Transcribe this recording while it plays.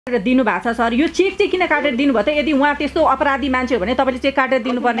काटेर दिनु भएको छ सर यो चेक चाहिँ किन काटेर दिनुभयो त यदि उहाँ त्यस्तो अपराधी मान्छे हो भने तपाईँले चेक काटेर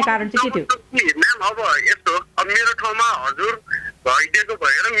दिनुपर्ने कारण चाहिँ के थियो म्याम अब यस्तो अब मेरो ठाउँमा हजुर भइदिएको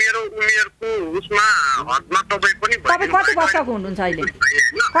भएर मेरो उमेरको उसमा हदमा तपाईँ पनि तपाईँ कति वर्षको हुनुहुन्छ अहिले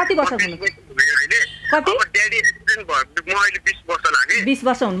कति वर्षको हुनुहुन्छ कति अब ड्याडी एक्सिडेन्ट भयो म अहिले 20 वर्ष लाग्यो 20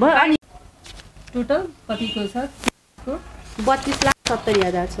 वर्ष हुनुभयो अनि टोटल कतिको छ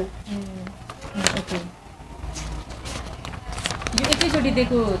 32,70,000 छ ओके यो एकैचोटि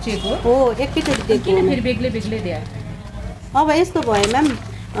दिएको चेक हो एकैचोटि दिएको किन फेरि बेग्लै बेग्लै दिए अब यस्तो भयो म्याम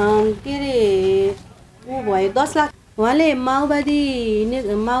के अरे ऊ भयो 10 लाख उहाँले माओवादी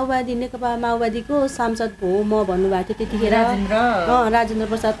नेकपा माओवादीको सांसद हो म भन्नुभएको थियो त्यतिखेर राजेन्द्र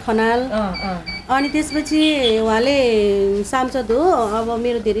प्रसाद खनाल अनि त्यसपछि उहाँले सांसद हो अब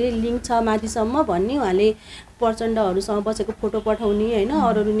मेरो धेरै लिङ्क छ माथिसम्म भन्ने उहाँले प्रचण्डहरूसँग बसेको फोटो पठाउने होइन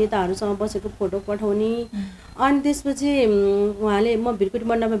अरू नेताहरूसँग बसेको फोटो पठाउने अनि त्यसपछि उहाँले म भिरकुटी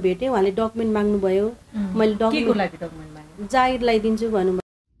मण्डपमा भेटेँ उहाँले डकुमेन्ट माग्नुभयो मैले डकुमेन्ट जागिरलाई दिन्छु भन्नुभयो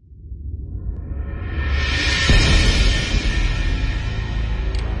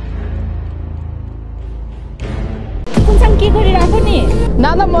के गरिरहेको नि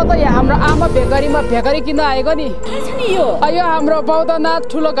नाना म त यहाँ हाम्रो आमा भेकरी किन्न आएको नि यो हाम्रो बौद्धनाथ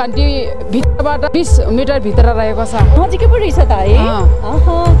ठुलो घन्टी भित्रबाट 20 मिटर भित्र रहेको छ नजिकै पो रहेछ त है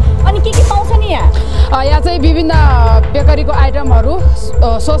अनि के पाउँछ नि यहाँ चाहिँ विभिन्न बेकरीको आइटमहरू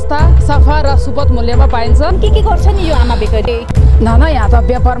सस्ता सफा र सुपथ मूल्यमा पाइन्छ के गर्छ नि यो आमा बेकरी नाना यहाँ त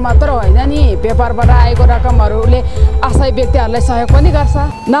व्यापार मात्र होइन नि व्यापारबाट आएको रकमहरूले असहाय व्यक्तिहरूलाई सहयोग पनि गर्छ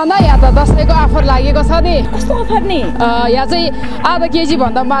नाना यहाँ त दसैँको अफर लागेको छ नि कस्तो अफर नि यहाँ चाहिँ आधा केजी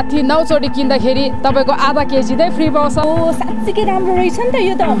भन्दा माथि 9 चोटि किन्दाखेरि तपाईँको आधा केजी नै फ्री पाउँछ साँच्चीकै राम्रो रहेछ नि त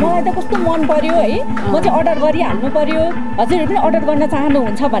यो त मलाई त कस्तो मन पर्यो है म चाहिँ अर्डर गरिहाल्नु पर्यो हजुरहरू पनि अर्डर गर्न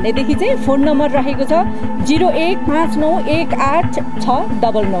चाहनुहुन्छ भनेदेखि चाहिँ फोन नम्बर रहेको छ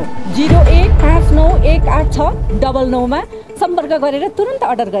 0159186999 0159186999 मा सम्पर्क गरेर तुरन्त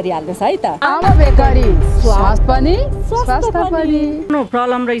अर्डर गरिहाल्नुहोस् है त आमा बेकरी स्वास्थ्य पनि स्वास्थ्य पनि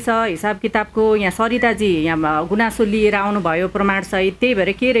प्रब्लम रहेछ हिसाब किताबको यहाँ सरिताजी यहाँ गुनासो लिएर आउनुभयो प्रमाण सहित त्यही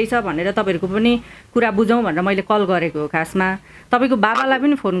भएर के रहेछ भनेर तपाईँहरूको पनि कुरा बुझौँ भनेर मैले कल गरेको खासमा तपाईँको बाबालाई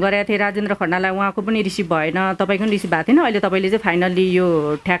पनि फोन गरेको थिएँ राजेन्द्र खन्नालाई उहाँको पनि रिसिभ भएन तपाईँको पनि रिसिभ भएको थिएन अहिले तपाईँले चाहिँ फाइनल्ली यो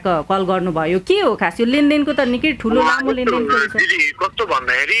ठ्याक्क कल गर्नुभयो के हो खास यो लेनदेनको त निकै ठुलो लामो लेनदेनको रहेछ कस्तो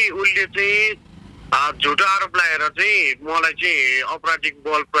भन्दाखेरि उसले चाहिँ झुटो आरोप लगाएर चाहिँ मलाई चाहिँ अपराधिक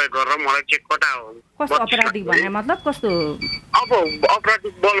बल प्रयोग गरेर मलाई चेक कटायो कस्तो अपराधिक भने मतलब कस्तो अब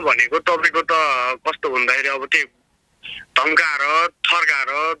अपराधिक बल भनेको तपाईँको त कस्तो भन्दाखेरि अब त्यो धम्काएर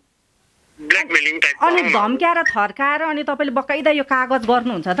थर्काएर ब्ल्याकमेलिङ टाइप अनि धम्काएर थर्काएर अनि तपाईँले बकाइदा यो कागज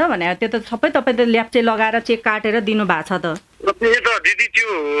गर्नुहुन्छ त भने त्यो त सबै तपाईँले ल्याप्चे लगाएर चेक काटेर दिनु भएको छ त त्यो त दिदी त्यो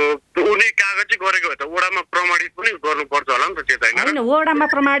उनी कागज चाहिँ गरेको हो त वडामा प्रमाणित पनि गर्नुपर्छ होला नि त त्यो त होइन वडामा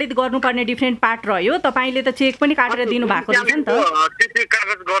प्रमाणित गर्नुपर्ने डिफ्रेन्ट पार्ट रह्यो तपाईँले त चेक पनि काटेर दिनु भएको रहेछ नि त त्यो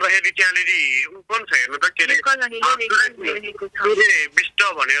कागज गर्दाखेरि त्यहाँनिर ऊ पनि छ हेर्नु त के विष्ट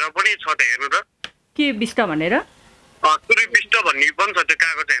भनेर पनि छ त हेर्नु त के विष्ट भनेर सूर्य विष्ट भन्ने पनि छ त्यो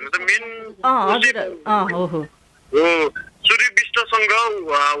कागज हेर्नु त मेन हो सूर्य विष्टसँग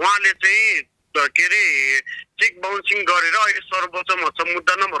उहाँले चाहिँ के अरे चेक बाउन्सिङ गरेर अहिले सर्वोच्चमा छ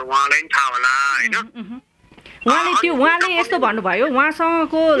मुद्दा नम्बर उहाँलाई थाहा होला होइन उहाँले यस्तो भन्नुभयो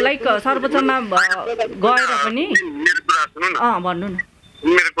उहाँसँगको लाइक सर्वोच्चमा गएर पनि मेरो कुरा सुन्नु न भन्नु न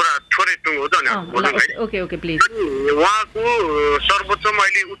मेरो कुरा थोरै टुङ्गो छ नि ओके ओके प्लिज उहाँको सर्वोच्चमा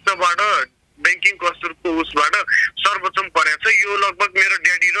अहिले उच्चबाट ब्याङ्किङ कस्तुरको उसबाट सर्वोच्चम परेको छ यो लगभग मेरो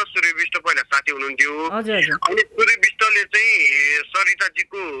ड्याडी र सूर्य विष्ट पहिला साथी हुनुहुन्थ्यो अनि सूर्य विष्टले चाहिँ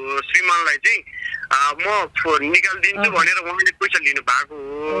सरिताजीको श्रीमानलाई चाहिँ म निकालिदिन्छु भनेर उहाँले पैसा लिनु भएको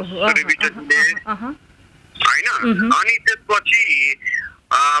हो सूर्य विष्टजीले होइन अनि त्यसपछि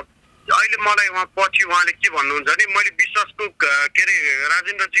अहिले मलाई पछि उहाँले के भन्नुहुन्छ भने मैले विश्वासको के अरे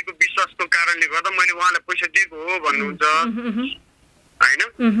राजेन्द्रजीको विश्वासको कारणले गर्दा मैले उहाँलाई पैसा दिएको हो भन्नुहुन्छ होइन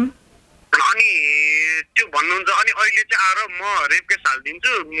अनि त्यो भन्नुहुन्छ अनि अहिले चाहिँ आएर म रेप केस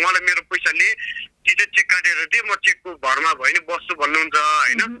हालिदिन्छु मलाई मेरो पैसाले कि चाहिँ चेक काटेर दिए म चेकको भरमा भयो नि बस्छु भन्नुहुन्छ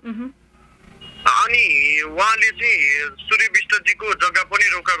होइन अनि उहाँले चाहिँ सूर्य विष्टजीको जग्गा पनि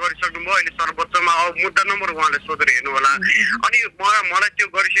रोका गरिसक्नुभयो अहिले सर्वोच्चमा अब मुद्दा नम्बर उहाँले सोधेर हेर्नु होला अनि मलाई त्यो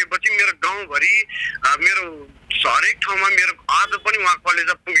गरिसकेपछि मेरो गाउँभरि मेरो हरेक ठाउँमा मेरो आज पनि उहाँ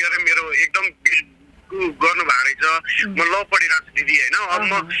कलेजमा पुगेर मेरो एकदम गर्नु भएको रहेछ म ल पढिरहेको छु दिदी होइन अब म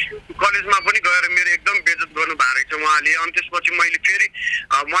कलेजमा पनि गएर मेरो एकदम बेइज्जत गर्नु भएको रहेछ उहाँले अनि त्यसपछि मैले फेरि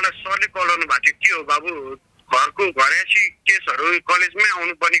मलाई सरले कल गर्नु भएको थियो के हो बाबु घरको घरेसी केसहरू कलेजमै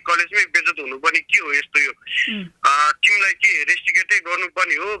आउनुपर्ने कलेजमै बेजत हुनुपर्ने के हो यस्तो यो तिमीलाई के रेस्ट्रिकेटै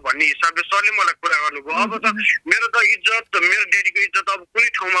गर्नुपर्ने हो भन्ने हिसाबले सरले मलाई कुरा गर्नुभयो। अब त मेरो त इज्जत मेरो ड्याडीको इज्जत अब कुनै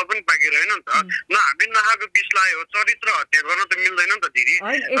ठाउँमा पनि बाँकी रहेन नि त। न हामी नखाएको बिस लाग्यो चरित्र हत्या गर्न त मिल्दैन नि त दिदी।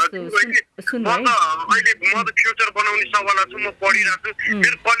 अहिले म त फ्युचर बनाउने सवाल छु, म पढिरहेको छु,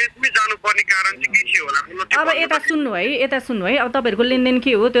 मेरो कलेजमै जानुपर्ने कारण चाहिँ के थियो होला। अब यता सुन्नु है अब तपाईँहरूको लेनदेन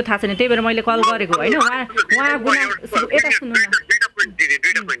के हो त्यो थाहा छैन, त्यही भएर मैले कल गरेको होइन। यता सुन्नु न, दुईटा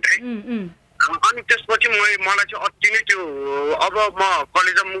पोइन्ट है। अनि त्यसपछि मलाई चाहिँ अति नै त्यो अब म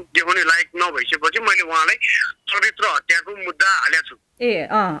कलेजमा मुख देखाउने लायक नभइसकेपछि मैले उहाँलाई चरित्र हत्याको मुद्दा हालेको छु।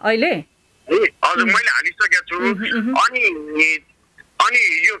 अहिले हजुर मैले हालिसकेको छु। अनि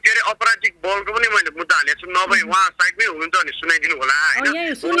यो के अरे अपराधिक बलको पनि मैले मुद्दा हालेको छु। नभए उहाँ साइडमै हुनुहुन्छ भने सुनाइदिनु होला होइन।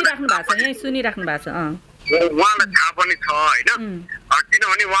 यहीँ सुनिराख्नु भएको छ उहाँलाई थाहा पनि छ होइन।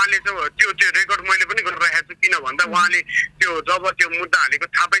 किनभने उहाँले त्यो रेकर्ड मैले पनि गरिरहेको छु। किन भन्दा उहाँले त्यो जब त्यो मुद्दा हालेको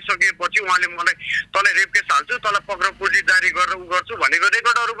थाहा पाइसकेपछि उहाँले मलाई तँलाई रेप केस हाल्छु, तँलाई पक्रपुर्जी जारी गरेर उ गर्छु भनेको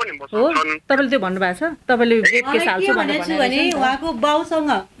रेकर्डहरू पनि छन्। तपाईँले त्यो भन्नुभएको छ, तपाईँले रेप केस हाल्छु भने उहाँको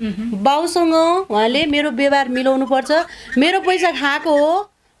बाउसँग उहाँले मेरो व्यवहार मिलाउनु पर्छ। मेरो पैसा खाएको हो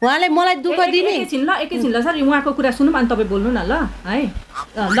उहाँले मलाई दुःख दिने। एकैछिन ल सर, उहाँको कुरा सुनौँ अनि तपाईँ बोल्नु न ल है।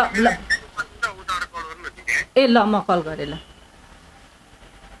 ल ए ल म कल गरेँ ल।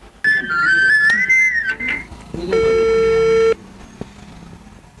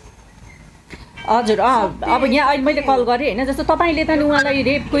 हजुर अब यहाँ अहिले मैले कल गरेँ होइन, जस्तो तपाईँले त नि उहाँलाई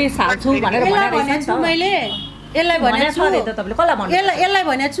रेप केस हाल्छु भनेर भनेको छु मैले। यसलाई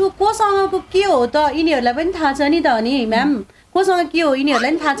भनेको छु कोसँगको के हो त यिनीहरूलाई पनि थाहा छ नि त। अनि म्याम कोसँग के हो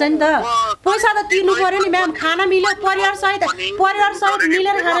यिनीहरूलाई पनि थाहा छ नि त। पैसा त तिर्नु पर्यो नि म्याम। खाना मिल्यो परिवार सहित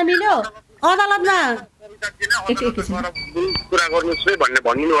मिलेर खाना मिल्यो अदालतमा। कुरा गर्नुहोस् है भन्ने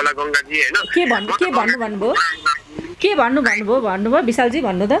भन्नु होला गङ्गाजी होइन। के भन्नुभयो विशालजी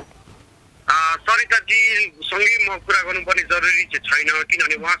भन्नु त। सरिताजीसँगै म कुरा गर्नुपर्ने जरुरी चाहिँ छैन,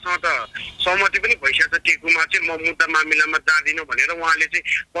 किनभने उहाँसँग त सहमति पनि भइसकेको छ। टेकुमा चाहिँ म मुद्दा मामिलामा जाँदिनँ भनेर उहाँले चाहिँ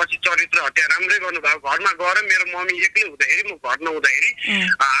पछि चरित्र हत्या राम्रै गर्नुभयो। घरमा गएर मेरो मम्मी एक्लै हुँदाखेरि म घर नहुँदाखेरि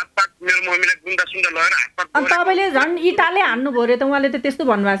हातपात मेरो मम्मीलाई गुन्डा सुन्डा लगेर हातपात। तपाईँले झन् इँटाले हान्नुभयो अरे त। उहाँले त त्यस्तो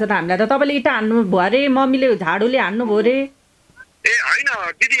भन्नुभएको छ त हामीलाई त। तपाईँले इँटा हान्नुभयो अरे, मम्मीले झाडुले हान्नुभयो अरे। ए होइन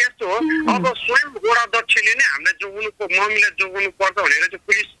दिदी यस्तो हो, अब स्वयं वडा अध्यक्षले नै हामीलाई जोगाउनु मम्मीलाई जोगाउनु पर्छ भनेर चाहिँ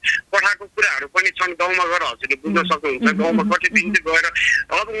पुलिस पठाएको कुराहरू पनि छन्। गाउँमा गएर हजुरले बुझ्न सक्नुहुन्छ गाउँमा कति दिन चाहिँ गएर।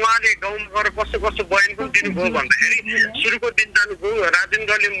 अब उहाँले गाउँमा गएर कस्तो कस्तो बयान पनि दिनुभयो भन्दाखेरि सुरुको दिन जानुभयो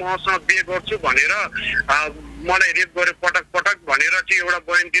राजेन्द्रले मसँग बिहे गर्छु भनेर मलाई रेप गरे पटक पटक भनेर चाहिँ एउटा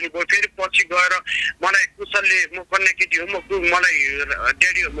बयान दिनुभयो। फेरि पछि गएर मलाई कुशलले म कन्या केटी हो मलाई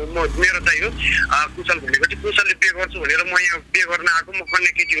ड्याडी मेरो दाइ हो कुशल भनेको चाहिँ कुशलले बिहे गर्छु भनेर म यहाँ बिहे गर्न आएको म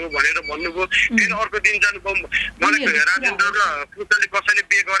कन्या केटी हो भनेर भन्नुभयो। फेरि अर्को दिन जानुभयो मलाई राजेन्द्र र कुशलले कसैले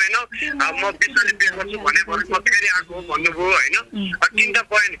बिहे गरेन म विशालले बिहे गर्छु भनेर म फेरि आएको हो भन्नुभयो होइन। तिनवटा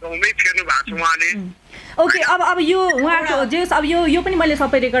बयान गाउँमै फेर्नु भएको छ उहाँले। ओके अब यो उहाँको जे अब यो पनि मैले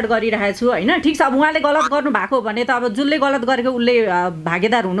सबै रेकर्ड गरिरहेको छु होइन। ठिक छ, अब उहाँले गलत गर्नु भएको भने त अब जसले गलत गरेको उसले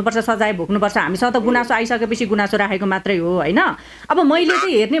भागीदार हुनुपर्छ, सजाय भोग्नुपर्छ। हामीसँग त गुनासो आइसकेपछि गुनासो राखेको मात्रै हो होइन। अब मैले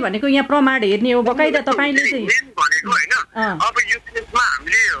चाहिँ हेर्ने भनेको यहाँ प्रमाण हेर्ने हो बकाइदा। तपाईँले चाहिँ भनेको होइन अब यो केसमा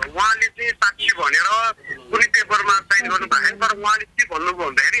हामीले उहाँले चाहिँ साक्षी भनेर कुनै पेपरमा साइन गर्नु भएको तर उहाँले के भन्नुभयो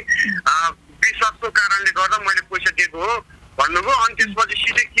भन्दाखेरि विश्वासको कारणले गर्दा मैले पैसा दिएको हो भन्नुभयो। अनि त्यसपछि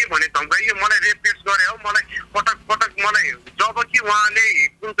सिधै के भने धम्काइ यो मलाई रेप केस गरे हो मलाई पटक पटक मलाई जब कि उहाँले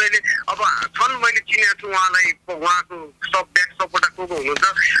कुन चाहिँले अब छन् मैले चिनेको छु उहाँलाई उहाँको सब ब्याक सपोर्टर को हुनुहुन्छ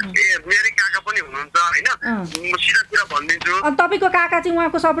मेरै काका पनि हुनुहुन्छ होइन। म सिधा कुरा भनिदिन्छु। तपाईँको काका चाहिँ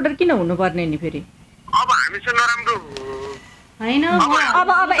उहाँको सपोर्टर किन हुनुपर्ने नि फेरि? अब हामी चाहिँ नराम्रो हैन।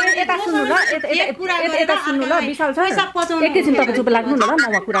 अब यता सुन्नु ल, यता सुन्नु ल विशाल सर, एकैछिन तपाईँ चुप लाग्नु न ल,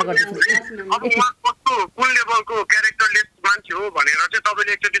 म कुरा गर्दैछु। अब उहाँ कस्तो कुन लेभलको क्यारेक्टरलेस मान्छे हो भनेर चाहिँ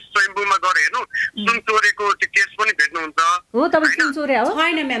तपाईँले एकचोटि स्वयम्भूमा गएर हेर्नु सुन चोरेको त्यो केस पनि भेट्नुहुन्छ हो। तपाईँ सुन चोरे हो?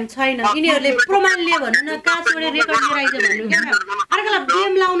 छैन म्याम छैन। यिनीहरूले प्रमाण लिए भन्नु न कहाँ चोरे रेकर्ड गराइदियो भन्नु क्या म्याम। अर्कोलाई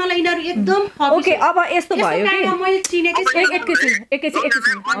ब्लेम लाउनलाई यिनीहरू एकदम ओके। अब यस्तो भयो कि मैले चिनेकै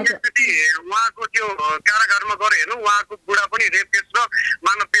एकैछिन उहाँको त्यो कारागारमा गएर हेर्नु उहाँको बुढा पनि रेप केस र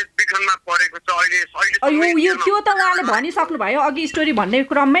मानव बेचबिखनमा परेको छ अहिले। यो त्यो त उहाँले भनिसक्नु भयो अघि स्टोरी भन्ने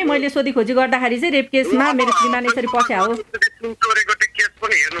क्रममै मैले सोधी खोजी गर्दाखेरि चाहिँ रेप केसमा मेरो श्रीमान यसरी पस्या हो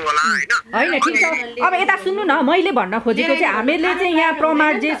होइन। ठिक छ, अब यता सुन्नु न, मैले भन्न खोजेको चाहिँ हामीले चाहिँ यहाँ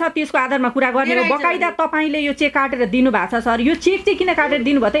प्रमाण जे छ त्यसको आधारमा कुरा गर्ने हो। बकाइदा तपाईँले यो चेक काटेर दिनुभएको छ सर, यो चेक चाहिँ किन काटेर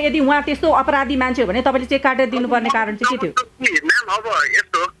दिनुभयो त? यदि उहाँ त्यस्तो अपराधी मान्छे हो भने तपाईँले चेक काटेर दिनुपर्ने कारण चाहिँ के थियो? म्याम अब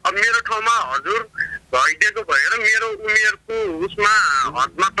यस्तो अब मेरो ठाउँमा हजुर भइदिएको भएर मेरो उमेरको उसमा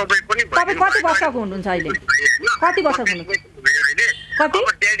हदमा तपाईँ पनि तपाईँ कति वर्षको हुनुहुन्छ अहिले? कति वर्षको हुनुहुन्छ? कति?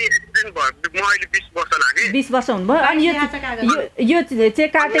 ड्याडी एक्सिडेन्ट भयो, म अहिले 20 वर्ष लाग्यो। 20 वर्ष हुनुभयो। अनि यो चाहिँ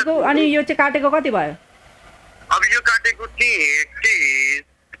काटेको, अनि यो चाहिँ काटेको कति भयो? अब यो काटेको चाहिँ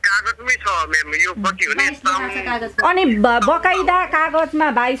कागजमै छ म्याम, यो कति हो नि? अनि बकाइदा कागजमा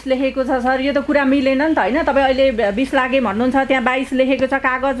 22 लेखेको छ सर, यो त कुरा मिलेन नि त होइन? तपाईँ अहिले 20 लागे भन्नुहुन्छ, त्यहाँ 22 लेखेको छ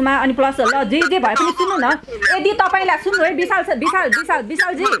कागजमा, अनि प्लस ल जे भए पनि सुन्नु न, यदि तपाईँलाई सुन्नु है विशालजी,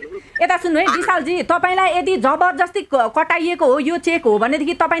 यता सुन्नु है विशालजी, तपाईँलाई यदि जबरजस्ती कटाइएको हो यो चेक हो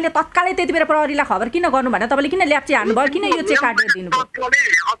भनेदेखि तपाईँले तत्कालै त्यति बेला प्रहरीलाई खबर किन गर्नु भने? तपाईँले किन ल्याप्चे हान्नुभयो, किन यो चेक काटेर दिनुभयो?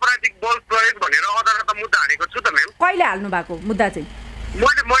 अपराधिक बल प्रयोग भनेर अदालतमा मुद्दा हालेको छु त म्याम। कहिले हाल्नु भएको मुद्दा चाहिँ?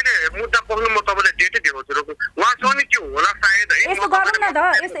 मैले मुद्दा पक्नु म तपाईँलाई डेटै दिएको छु, उहाँसँग नि त्यो होला सायद है। यस्तो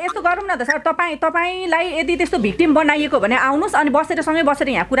गरौँ न त सर, तपाईँलाई यदि त्यस्तो भिक्टिम बनाइएको भने आउनुहोस्, अनि बसेर सँगै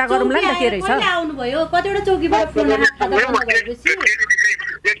बसेर यहाँ कुरा गरौँला नि त के रहेछ। आउनुभयो कतिवटा चौकीबाट फोन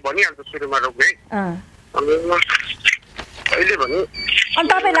भनिहाल्छु सुरुमा रोक्ने अहिले भने। अनि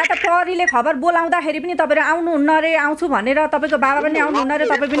तपाईँलाई त प्रहरीले खबर बोलाउँदाखेरि पनि तपाईँहरू आउनुहुन्न अरे, आउँछु भनेर तपाईँको बाबा पनि आउनुहुन्न अरे,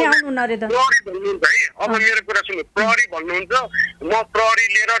 तपाईँ पनि आउनुहुन्न अरे त। भन्नुहुन्छ है, अब मेरो कुरा सुन्नु, प्रहरी भन्नुहुन्छ, म प्रहरी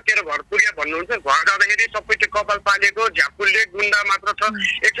लिएर तेरो घर पुग्या भन्नुहुन्छ, घर जाँदाखेरि सबै त्यो कपाल पालेको झ्यापुलले गुन्डा मात्र छ।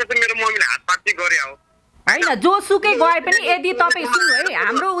 एकचोटि मेरो मम्मीले हातपाती गरे हो होइन, जोसुकै गए पनि यदि तपाईँ सुन्नु है,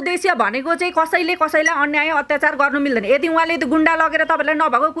 हाम्रो उद्देश्य भनेको चाहिँ कसैले कसैलाई अन्याय अत्याचार गर्नु मिल्दैन। यदि उहाँले त्यो गुन्डा लगेर तपाईँलाई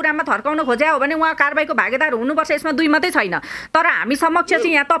नभएको कुरामा थर्काउन खोज्या हो भने उहाँ कारबाहीको भागीदार हुनुपर्छ, यसमा दुई मात्रै छैन। तर हामी समक्ष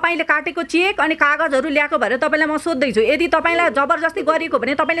चाहिँ यहाँ तपाईँले काटेको चेक अनि कागजहरू ल्याएको भएर तपाईँलाई म सोध्दैछु, यदि तपाईँलाई जबरजस्ती गरिएको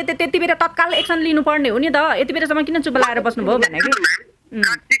भने तपाईँले त्यति बेला तत्काल एक्सन लिनुपर्ने हो नि त। यति बेलासम्म किन चुप लाएर बस्नुभयो भनेको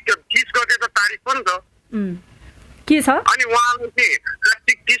के छ? अनि उहाँले चाहिँ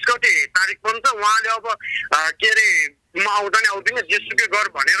कार्तिक 30 गते तारिक पनि छ, उहाँले अब के अरे म आउँदा नि आउँदिन जेसुकै गर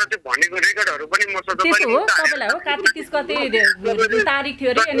भनेर चाहिँ भनेको रेकर्डहरू पनि मसँग छ। त्यसो हो, तपाईँलाई हो कार्तिक 30 गते तारिक थियो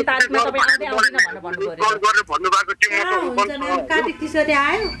अरे, अनि तारिकमा तपाईँ आउँदै आउँदिन भनेर भन्नुभयो कल गरेर भन्नुभएको थियो मसँग। कार्तिक 30 गते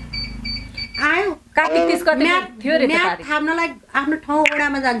आयो कार्तिक 30 गते थियो अरे तारिक। थाम्नलाई आफ्नो ठाउँ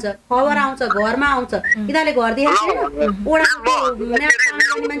ओडामा जान्छ, खबर आउँछ, घरमा आउँछ, यिनीहरूले घर देखाएको छैन, ओडाको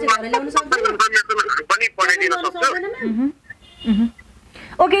म्याप मान्छे घर ल्याउन सक्दैन पनि पठाइदिन सक्छु।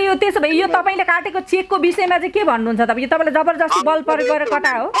 ओके, यो त्यसो भए यो तपाईँले काटेको चेकको विषयमा चाहिँ के भन्नुहुन्छ? तपाईँले जबरजस्ती बल प्रयोग गरेर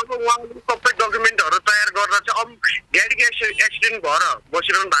कटा हो? अब उहाँले सबै डकुमेन्टहरू तयार गरेर चाहिँ अब ड्याडीको एक्सिडेन्ट भएर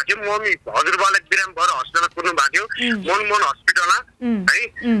बसिरहनु भएको थियो, मम्मी हजुरबालाई बिराम भएर हस्पिटलमा कुर्नु भएको थियो, मन हस्पिटलमा है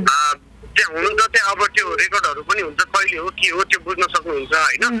त्यहाँ हुनुहुन्छ। त्यहाँ अब त्यो रेकर्डहरू पनि हुन्छ, कहिले हो के हो त्यो बुझ्न सक्नुहुन्छ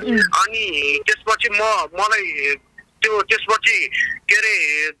होइन। अनि त्यसपछि मलाई त्यसपछि के अरे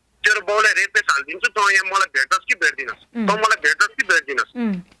तेरो बाउलाई रेपेस हालिदिन्छु, त यहाँ मलाई भेट्छस् कि भेट्दिनस्, त मलाई भेट्छस् कि भेट्दिनस्,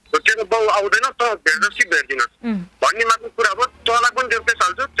 तेरो बाउ आउँदैन त भेट्छस् कि भेट्दिनस् भन्ने मात्र कुरा हो। तँलाई पनि रेपेस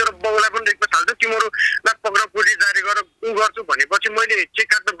हाल्छु, तेरो बाउलाई पनि रेपेस हाल्छु, तिमीहरूलाई पक्रा पुर्जी जारी गरेर उ गर्छु भनेपछि मैले चेक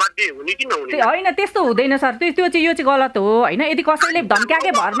काट्न बाध्य हुने कि नहुने? होइन, त्यस्तो हुँदैन सर, त्यो चाहिँ यो चाहिँ गलत हो होइन। यदि कसैले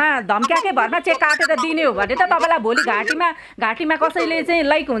धम्क्याकै भरमा चेक काटेर दिने हो भने त तपाईँलाई भोलि घाँटीमा कसैले चाहिँ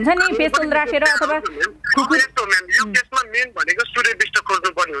लाइक हुन्छ नि पेसोल राखेर अथवा यो केसमा मेन भनेको सूर्य विष्ट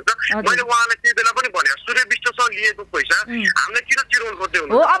खोज्नुपर्ने हुन्छ। मैले उहाँलाई त्यही बेला पनि भने सूर्य विष्टसँग लिएको पैसा हामीलाई किन चिराउनु खोज्दै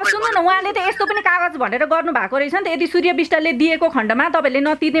हो? अब सुन्नु न, उहाँले त यस्तो पनि कागज भनेर गर्नु भएको रहेछ नि त, यदि सूर्य विष्टले दिएको खण्डमा तपाईँले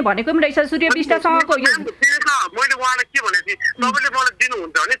नतिर्ने भनेको पनि रहेछ। सूर्य विष्टसँगको यो मैले उहाँलाई के भनेको थिएँ, तपाईँले मलाई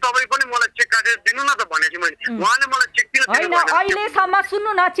दिनुहुन्छ भने तपाईँ पनि मलाई चेक काटेर दिनु न त भनेको थिएँ मैले। उहाँले मलाई चेक किन होइन, अहिलेसम्म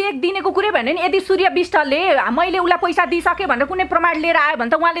सुन्नु न, चेक दिनेको कुरै भने नि यदि सूर्य विष्टले मैले उसलाई पैसा दिइसकेँ भनेर कुनै प्रमाण लिएर आयो भने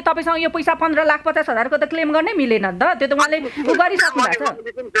त उहाँले तपाईँसँग यो पैसा 15,50,000 त क्लेम गर्नै मिलेन नि त, त्यो त उहाँले उ गरिसक्नु भएको छ।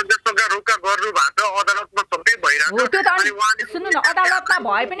 त्यो त सुन्नु न, अदालतमा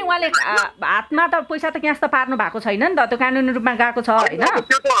भए पनि उहाँले हातमा त पैसा त क्यास त पार्नु भएको छैन नि त, त्यो कानुनी रूपमा गएको छ होइन।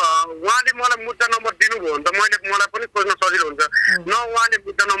 त्यो त उहाँले मलाई मुद्दा नम्बर दिनुभयो भने त मलाई पनि खोज्न सजिलो हुन्छ। न उहाँले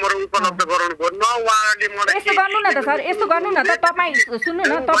मुद्दा नम्बर उपलब्ध गराउनु भयो, न उहाँले मलाई यस्तो गर्नु न त सर, यस्तो गर्नु न त तपाईँ, सुन्नु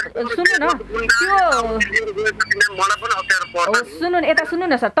न त्यो सुन्नु न, यता सुन्नु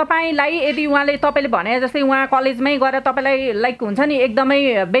न सर, तपाईँलाई यदि तपाईँले भने जस्तै उहाँ कलेजमै गएर तपाईँलाई लाइक हुन्छ नि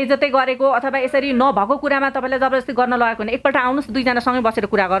एकदमै बेइज्जतै गरेको अथवा यसरी नभएको कुरामा तपाईँलाई जबरजस्ती गर्न लगाएको भने एकपल्ट आउनुहोस्, दुईजना सँगै बसेर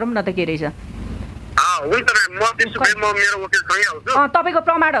कुरा गरौँ न त के रहेछ। तपाईँको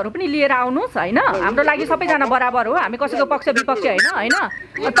प्रमाणहरू पनि लिएर आउनुहोस् होइन, हाम्रो लागि सबैजना बराबर हो, हामी कसैको पक्ष विपक्ष होइन।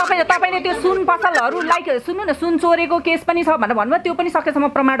 तपाईँले त्यो सुन पसलहरू लाइक सुन्नु न, सुन चोरेको केस पनि छ भनेर भन्नुभयो, त्यो पनि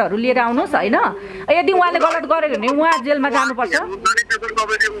सकेसम्म प्रमाणहरू लिएर आउनुहोस् होइन। यदि उहाँले गलत गर्यो भने उहाँ जेलमा जानुपर्छ।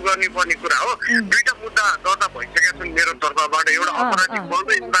 गर्नुपर्ने कुरा हो, दुईटा मुद्दा दर्ता भइसकेका छन् मेरो तर्फबाट, एउटा अपराधिक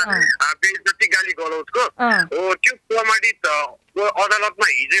बलको एउटा बेइज्जती गाली गलौजको हो, त्यो प्रमाणित अदालतमा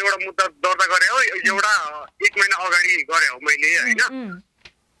हिजो एउटा मुद्दा दर्ता गरे हो, एउटा 1 महिना अगाडि गरे हो मैले होइन।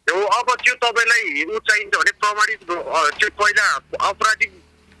 हो अब त्यो तपाईँलाई चाहिन्छ भने प्रमाणित त्यो पहिला अपराधिक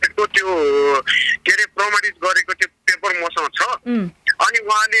त्यो के अरे प्रमाणित गरेको त्यो पेपर मसँग छ अनि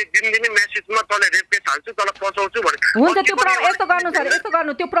उहाँले दिनदिनै मेसेजमा तँलाई रेप केस हाल्छु तँलाई पचाउँछु भने हुन्छ त्यो यस्तो गर्नु सर यस्तो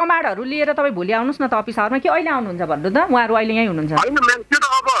गर्नु त्यो प्रमाणहरू लिएर तपाईँ भोलि आउनुहोस् न त अफिस आवरमा कि अहिले आउनुहुन्छ भन्नु त उहाँहरू अहिले यहीँ हुनुहुन्छ होइन म्याम त्यो त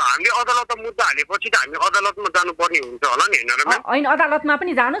अब हामीले अदालतमा मुद्दा हालेपछि त हामी अदालतमा जानुपर्ने हुन्छ होला नि होइन अदालतमा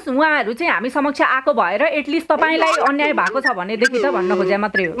पनि जानुहोस् उहाँहरू चाहिँ हामी समक्ष आएको भएर एटलिस्ट तपाईँलाई अन्याय भएको छ भनेदेखि त भन्न खोजे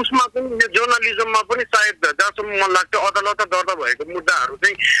मात्रै हो उसमा पनि यो जर्नलिजममा पनि सायद जहाँसम्म मन लाग्छ अदालत दर्ता भएको मुद्दाहरू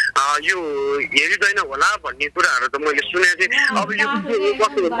चाहिँ यो हेरिँदैन होला भन्ने कुराहरू त मैले सुनेको थिएँ अब यो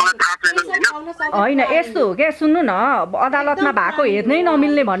होइन यस्तो हो क्या सुन्नु न अदालतमा भएको हेर्नै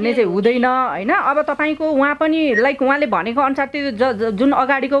नमिल्ने भन्ने चाहिँ हुँदैन होइन अब तपाईँको उहाँ पनि लाइक उहाँले भनेको अनुसार त्यो जुन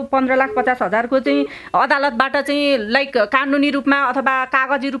अगाडिको 15,50,000को चाहिँ अदालतबाट चाहिँ लाइक कानुनी रूपमा अथवा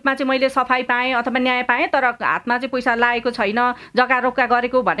कागजी रूपमा चाहिँ मैले सफाई पाएँ अथवा न्याय पाएँ तर हातमा चाहिँ पैसा लागेको छैन जग्गा रोक्का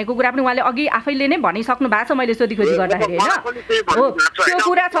गरेको भनेको कुरा पनि उहाँले अघि आफैले नै भनिसक्नु भएको छ मैले सोधीखोजी गर्दाखेरि होइन हो त्यो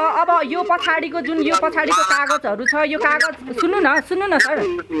कुरा छ अब यो पछाडिको जुन यो पछाडिको कागजहरू छ यो कागज सुन्नु न सर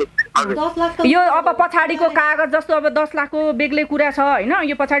यो अब पछाडिको कागज जस्तो अब 10 लाखको बेग्लै कुरा छ होइन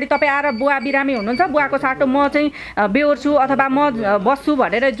यो पछाडि तपाईँ आएर बुवा बिरामी हुनुहुन्छ बुवाको साटो म चाहिँ बेहोर्छु अथवा म बस्छु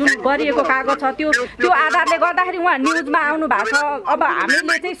भनेर जुन गरिएको कागज छ त्यो आधारले गर्दाखेरि उहाँ न्युजमा आउनु भएको छ अब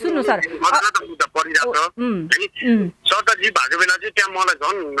हामीले चाहिँ सुन्नु सर सरकारजी भएको बेला चाहिँ त्यहाँ मलाई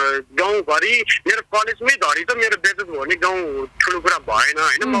झन् गाउँभरि मेरो कलेजमै धरि त मेरो बेजत भयो भने गाउँ ठुलो कुरा भएन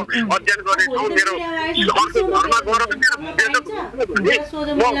होइन म अध्ययन गरेको मेरो अर्को घरमा गएर घरमा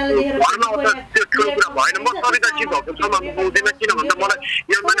त्यो ठुलो कुरा भएन म सरिताजी भएको ठाउँमा म पाउँदिनँ किन भन्दा मलाई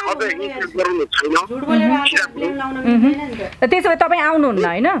यो माने अझ इन्ट्रेस्ट गराउनु छैन त्यसो भए तपाईँ आउनुहुन्न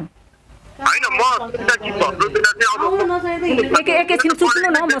होइन होइन म सरिताजी भएको बेला चाहिँ अब एकैछिन सुन्नु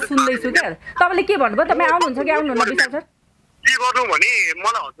न म सुन्दैछु क्या तपाईँले के भन्नुभयो तपाईँ आउनुहुन्छ कि आउनुहुन्न विशाल सर के गर्नु भने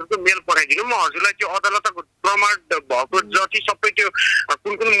मलाई हजुरको मेल पठाइदिनु म हजुरलाई त्यो अदालतको प्रमाण भएको जति सबै त्यो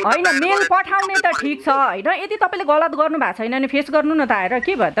कुन कुन होइन मेल पठाउने त ठिक छ होइन यदि तपाईँले गलत गर्नु भएको छैन भने फेस गर्नु न त आएर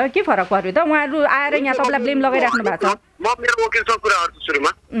के भयो त के फरक पर्यो त उहाँहरू आएर यहाँ तपाईँलाई ब्लेम लगाइराख्नु भएको छ म मेरो वकिलसँग कुरा गर्छु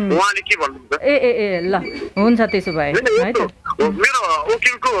सुरुमा उहाँले के भन्नुहुन्छ ए ल हुन्छ त्यसो भए है त मेरो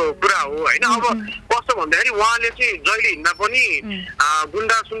वकिलको कुरा हो होइन अब कस्तो भन्दाखेरि उहाँले चाहिँ जहिले हिँड्दा पनि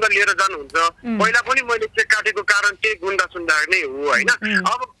गुन्डा सुन्डा लिएर जानुहुन्छ पहिला पनि मैले चेक काटेको कारण चाहिँ गुन्डा सुन्डा नै हो होइन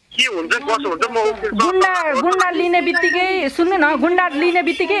अब के हुन्छ कसो हुन्छ म गुन्डा लिने बित्तिकै सुन्नु न गुन्डा लिने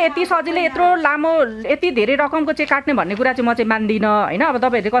बित्तिकै यति सजिलै यत्रो लामो यति धेरै रकमको चेक काट्ने भन्ने कुरा चाहिँ म चाहिँ मान्दिनँ होइन अब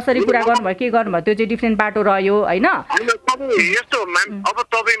तपाईँहरूले कसरी कुरा गर्नुभयो के गर्नुभयो त्यो चाहिँ डिफ्रेन्ट बाटो रह्यो होइन यस्तो म्याम अब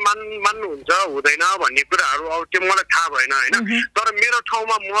तपाईँ मान्नुहुन्छ हुँदैन भन्ने कुराहरू अब त्यो मलाई थाहा भएन होइन तर मेरो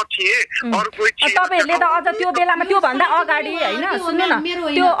ठाउँमा म थिएँ अरू कोही थिएन तपाईँहरूले त अझ त्यो बेलामा त्योभन्दा अगाडि होइन सुन्नु न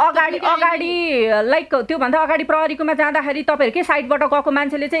त्यो अगाडि लाइक त्योभन्दा अगाडि प्रहरीकोमा जाँदाखेरि तपाईँहरूकै साइडबाट गएको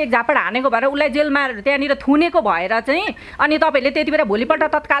मान्छेले चाहिँ एक झापड हानेको भएर उसलाई जेलमा त्यहाँनिर थुनेको भएर चाहिँ अनि तपाईँहरूले त्यति बेला भोलिपल्ट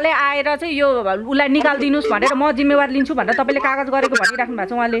तत्कालै आएर चाहिँ यो उसलाई निकालिदिनुहोस् भनेर म जिम्मेवार लिन्छु भनेर तपाईँले कागज गरेको भनिराख्नु भएको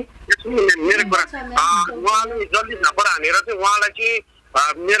छ उहाँले मेरो कुरा उहाँले जल्दी झापड हानेर चाहिँ उहाँलाई चाहिँ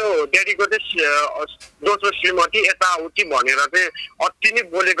मेरो ड्याडीको चाहिँ दोस्रो श्रीमती यताउति भनेर चाहिँ अति नै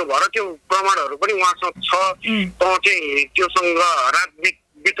बोलेको भएर त्यो प्रमाणहरू पनि उहाँसँग छ त चाहिँ त्योसँग रात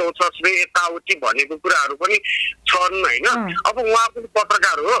बिताउँछ यताउति भनेको कुराहरू पनि छन् होइन अब उहाँ पनि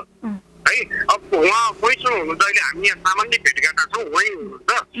पत्रकार हो है अब उहाँ कोहीसँग हुनुहुन्छ अहिले हामी यहाँ सामान्य भेटघाटमा छौँ वहीँ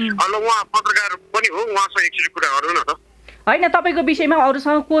हुनुहुन्छ अब उहाँ पत्रकार पनि हो उहाँसँग एकचोटि कुरा गरौँ न त होइन तपाईँको विषयमा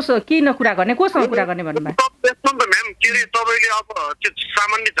अरूसँग किन कुरा गर्ने कोसँग कुरा गर्ने भन्नुभयो म्याम के अरे तपाईँले अब त्यो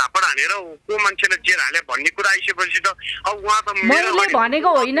सामान्य झापड हानेर को मान्छेलाई जेल हाले भन्ने कुरा आइसकेपछि त अब उहाँ त मैले भनेको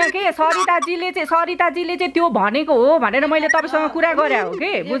होइन के सरिताजीले चाहिँ त्यो भनेको हो भनेर मैले तपाईँसँग कुरा गरे हो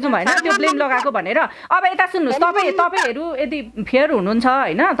कि बुझ्नु भएन त्यो ब्लेम लगाएको भनेर अब यता सुन्नुहोस् तपाईँहरू यदि फेयर हुनुहुन्छ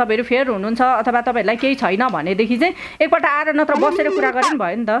होइन तपाईँहरू फेयर हुनुहुन्छ अथवा तपाईँहरूलाई केही छैन भनेदेखि चाहिँ एकपल्ट आएर नत्र बसेर कुरा गरे पनि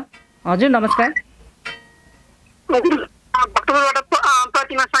भयो नि त हजुर नमस्कार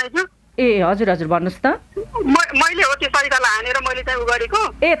ए हजुर भन्नुहोस् त मैले हो त्यो सरितालाई हानेर मैले चाहिँ उ गरेको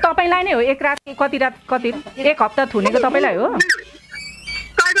ए तपाईँलाई नै हो एक रात कति एक हप्ता थुनेको तपाईँलाई हो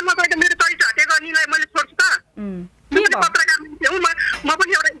मेरो पैसा हटे गर्नेलाई मैले छोड्छु त पत्रकार मान्छे हो म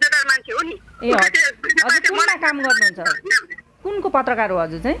पनि एउटा इज्जतदार मान्छे हो नि ए हजुर कुनमा काम गर्नुहुन्छ कुनको पत्रकार हो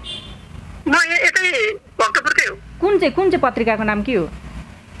हजुर चाहिँ म यतै भक्तपुरकै हो कुन चाहिँ पत्रिकाको नाम के हो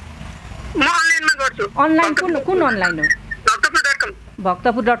म अनलाइनमा गर्छु अनलाइन कुन अनलाइन हो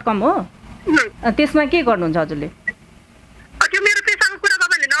भक्तपुर.com हो त्यसमा के गर्नुहुन्छ हजुरले त्यो मेरो पेसाको कुरा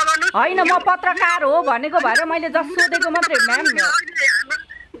तपाईले नगर्नुस् हैन म पत्रकार हो भनेको भएर मैले जस्ट सोधेको मात्रै म्याम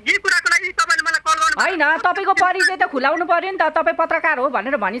जे कुराको लागि तपाईले मलाई कल गर्नु होइन तपाईँको परिचय त खुलाउनु पर्यो नि त तपाईँ पत्रकार हो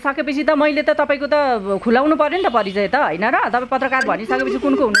भनेर भनिसकेपछि त मैले त तपाईँको त खुलाउनु पर्यो नि त परिचय त होइन र तपाईँ पत्रकार भनिसकेपछि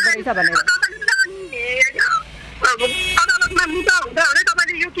कुनको हुनु रहेछ भनेर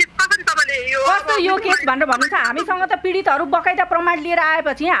कस्तो यो केस भनेर भन्नुहुन्छ हामीसँग त पीडितहरू बकाइदा प्रमाण लिएर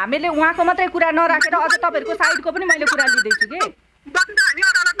आएपछि हामीले उहाँको मात्रै कुरा नराखेर अझ तपाईँहरूको साइडको पनि मैले कुरा लिँदैछु कि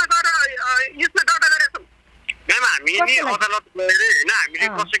म्याम हामी नि अदालत गएर होइन हामीले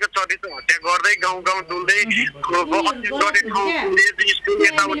कसैको चरित्र हत्या गर्दै गाउँ गाउँ डुल्दै स्कुल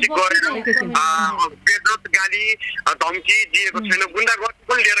यताउति गरेर बेजोत गाली धम्की दिएको छैन गुन्डागर्दी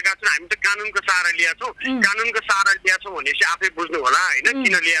पनि लिएर गएको छैन हामी त कानुनको सहारा लिएका छौँ कानुनको सहारा लिएका छौँ भनेपछि आफै बुझ्नु होला होइन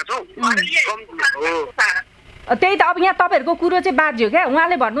किन लिएका छौँ त्यही त अब यहाँ तपाईँहरूको कुरो चाहिँ बाज्यो क्या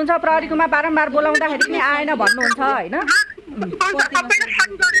उहाँले भन्नुहुन्छ प्रहरीकोमा बारम्बार बोलाउँदाखेरि पनि आएन भन्नुहुन्छ होइन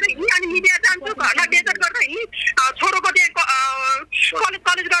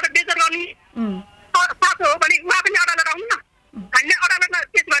कलेज गएर बेचर गर्ने हो भने उहाँ पनि अदालत आउनु न हामीले अदालतमा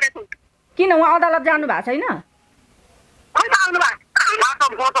केस गरेका छौँ किन उहाँ अदालत जानु भएको छैन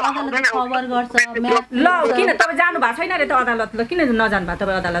ल किन तपाईँ जानु भएको छैन रे त अदालत ल किन नजानु भएको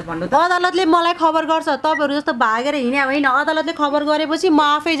तपाईँ अदालत भन्नु त अदालतले मलाई खबर गर्छ तपाईँहरू जस्तो भागेर हिँड्या होइन अदालतले खबर गरेपछि म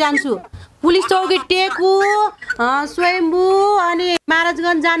आफै जान्छु पुलिस चौकी टेकु स्वयम्भू अनि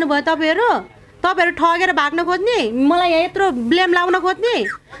महाराजगञ्ज जानुभयो तपाईँहरू ठगेर भाग्न खोज्ने मलाई यहाँ यत्रो ब्लेम लाउन खोज्ने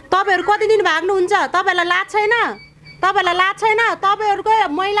तपाईँहरू कति दिन भाग्नुहुन्छ तपाईँहरूलाई लाज छैन तपाईँहरूकै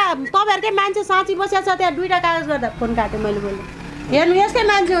महिला तपाईँहरूकै मान्छे साँची बसेको छ त्यहाँ दुईवटा कागज गर्दा फोन काट्यो मैले बोल्नु हेर्नु यसकै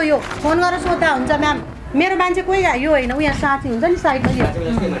मान्छे हो यो फोन गरेर सोद्धा हुन्छ म्याम मेरो मान्छे कोही यो होइन उहाँ साथी हुन्छ नि साइडमा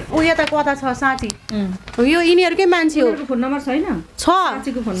ऊ यता कता छ साथी यो यिनीहरूकै मान्छे हो फोन नम्बर छैन छ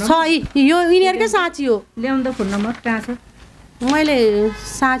यो यिनीहरूकै साथी हो ल्याउनु त फोन नम्बर कहाँ छ मैले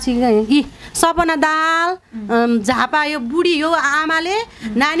साँची यी सपना दाल झापा यो बुढी यो आमाले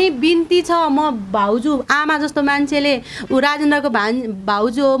नानी बिन्ती छ म भाउजू आमा जस्तो मान्छेले ऊ राजेन्द्रको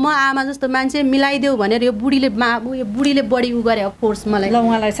भाउजू हो म आमा जस्तो मान्छे मिलाइदेऊ भनेर यो बुढीले बढी उ गरे फोर्स मलाई ल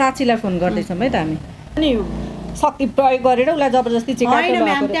उहाँलाई साँचीलाई फोन गर्दैछौँ है त हामी अनि शक्ति प्रयोग गरेर उसलाई जबरजस्ती चाहिँ होइन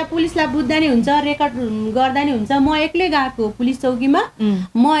म्याम त्यहाँ पुलिसलाई बुझ्दा नि हुन्छ रेकर्ड गर्दा नि हुन्छ म एक्लै गएको पुलिस चौकीमा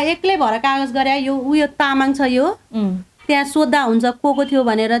म एक्लै भएर कागज गरे यो उयो तामाङ छ यो त्यहाँ सोद्धा हुन्छ को थियो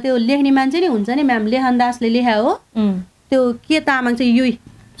भनेर त्यो लेख्ने मान्छे नि हुन्छ नि म्याम लेखनदासले लेखा हो त्यो के तामाङ चाहिँ यो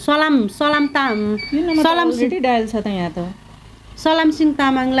सलाम डायल छ त यहाँ त सलाम सिंह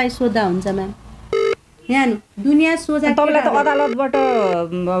तामाङलाई सोद्धा हुन्छ म्याम यहाँ दुनियाँ सोझा तपाईँलाई त अदालतबाट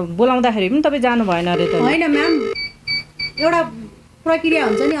बोलाउँदाखेरि पनि तपाईँ जानु भएन अरे त होइन म्याम एउटा प्रक्रिया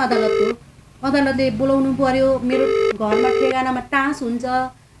हुन्छ नि अदालतले बोलाउनु पर्यो मेरो घरमा ठेगानामा टाँस हुन्छ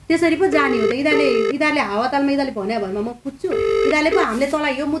त्यसरी पो जाने हो त यिनीहरूले हावातालमा यिनीहरूले भन्यो भरमा म पुग्छु यिनीहरूले पो हामीले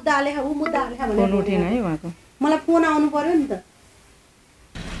तँलाई यो मुद्दा लेखा ऊ मुद्दा लेखा फोन उठेन है उहाँको मलाई फोन आउनु पर्यो नि त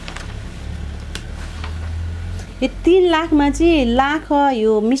यो 3 लाखमा चाहिँ लाख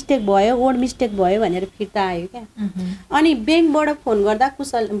यो मिस्टेक भयो ओड मिस्टेक भयो भनेर फिर्ता आयो क्या अनि ब्याङ्कबाट फोन गर्दा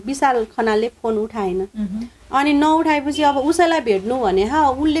विशाल खनालले फोन उठाएन अनि नउठाएपछि अब उसैलाई भेट्नु भने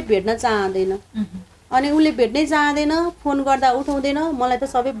उसले भेट्न चाहँदैन अनि उसले भेट्नै चाहँदैन फोन गर्दा उठाउँदैन मलाई त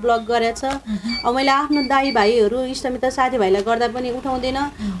सबै ब्लक गरेछ अब मैले आफ्नो दाइ भाइहरू इष्टमित्र साथीभाइलाई गर्दा पनि उठाउँदैन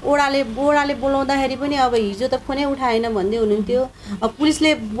ओडाले बोलाउँदाखेरि पनि अब हिजो त फोनै उठाएन भन्दै हुनुहुन्थ्यो अब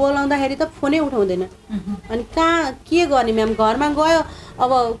पुलिसले बोलाउँदाखेरि त फोनै उठाउँदैन अनि कहाँ के गर्ने म्याम घरमा गयो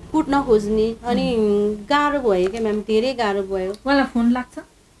अब कुट्न खोज्ने अनि गाह्रो भयो क्या म्याम धेरै गाह्रो भयो उहाँलाई फोन लाग्छ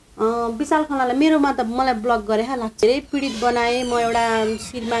विशाल खनाललाई मेरोमा त मलाई ब्लक गरे लाग्छ धेरै पीडित बनाएँ म एउटा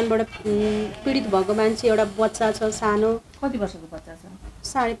श्रीमानबाट पीडित भएको मान्छे एउटा बच्चा छ सानो कति वर्षको बच्चा छ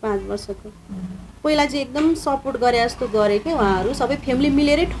 5.5 वर्षको पहिला चाहिँ एकदम सपोर्ट गरे जस्तो गरे के उहाँहरू सबै फ्यामिली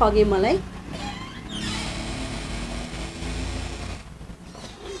मिलेरै ठगे मलाई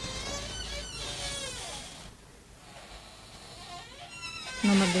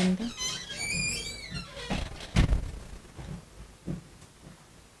नम्बर दिनु त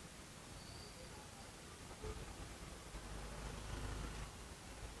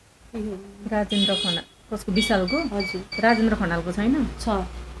राजेन्द्र खनाल कसको विशालको हजुर राजेन्द्र खनालको छैन छ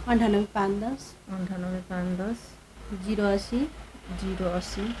 98 510 080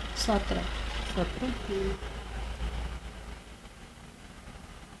 17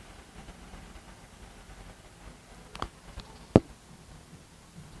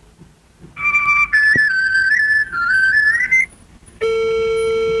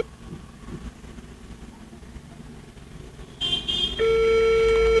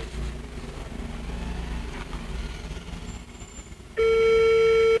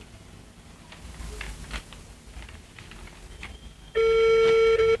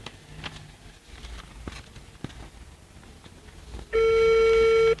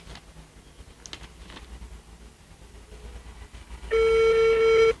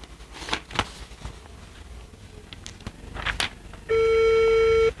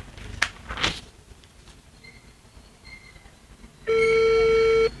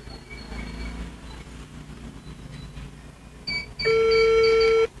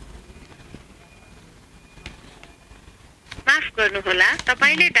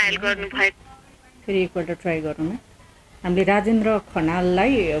 तपाईले डायल गर्नुभएको फेरि एकपल्ट ट्राई गरौँ न। हामीले राजेन्द्र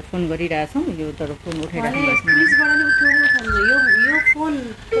खनाललाई फोन गरिरहेछौँ, यो तर फोन उठाइराख्नु भएको छैन। पुलिसबाट नि उठाउनु यो फोन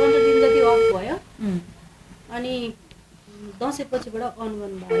 15 दिन जति अफ भयो अनि दसैँ पछिबाट अन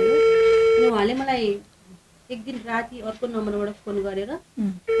गर्नुभयो। अनि उहाँले मलाई एक दिन राति अर्को नम्बरबाट फोन गरेर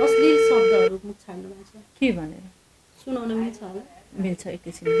अश्लील शब्दहरू मुख छाड्नु भएको छ। के भनेर सुनाउन मिल्छ होला? मिल्छ,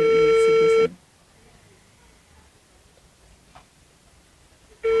 एकैछिन सिद्धेश्वर।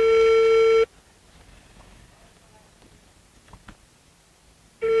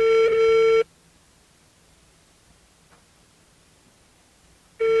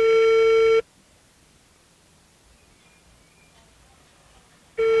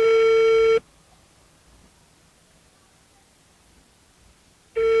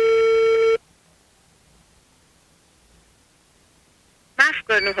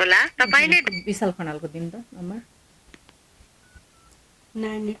 गर्नुहोला तपाईले विशाल खनालको दिन त नम्बर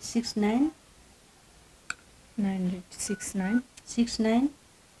 9869 9869 69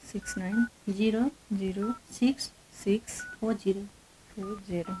 69 0 06 40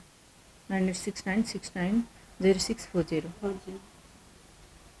 9869 69 0640। हजुर।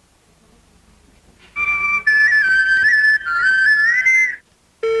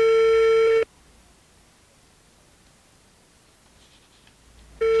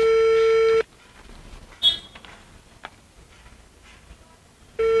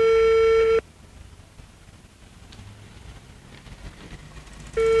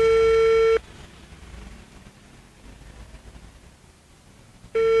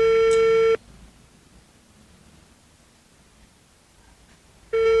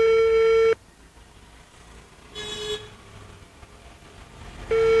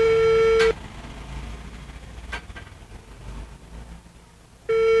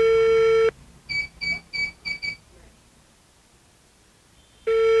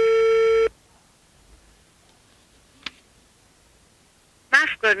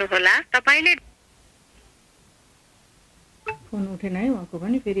 गर्नुहोला तपाईले फोन उठेन है उहाँको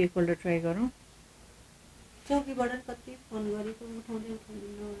पनि। फेरि एकपल्ट ट्राई गरौँ। चौकीबाट कति फोन गरेको उठाउँदैन।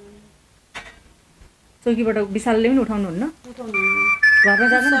 चौकीबाट विशालले पनि उठाउनुहुन्न? उठाउनुहुन्न। घरमा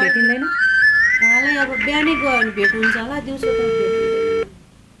जाँदा पनि भेटिँदैन? उहाँलाई अब बिहानै गयो भने भेट हुन्छ होला, दिउँसो त भेट हुँदैन।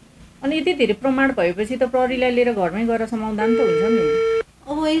 अनि यति धेरै प्रमाण भएपछि त प्रहरीलाई लिएर घरमै गएर समाउँदा नि त हुन्छ नि।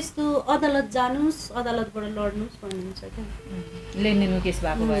 अब यस्तो अदालत जानुस्, अदालतबाट लड्नुस् भन्नुहुन्छ क्या। लेनदेनको केस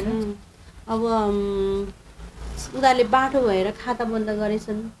भएको भएर अब उनीहरूले बाटो भएर खाता बन्द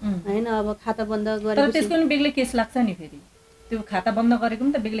गरेछन् होइन। अब खाता बन्द गरे तर त्यसको पनि बेग्लै केस लाग्छ नि। फेरि त्यो खाता बन्द गरेको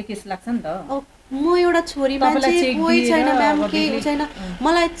पनि त बेग्लै केस लाग्छ नि त। अब म एउटा छोरी मान्छे, कोही छैन म्याम, केही छैन।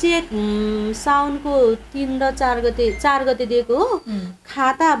 मलाई चेक साउनको 3 र 4 गते दिएको हो।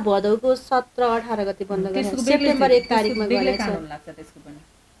 खाता भदौको 17-18 गते बन्द गरेको, सेप्टेम्बर 1 तारिकमा गरेको छ।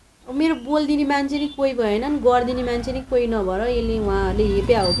 मेरो बोलिदिने मान्छे नि कोही भएन, गरिदिने मान्छे नि कोही नभएर यसले उहाँले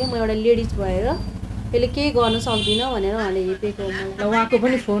हेप्या हो कि म एउटा लेडिज भएर यसले केही गर्न सक्दिनँ भनेर उहाँले हेपेको। उहाँको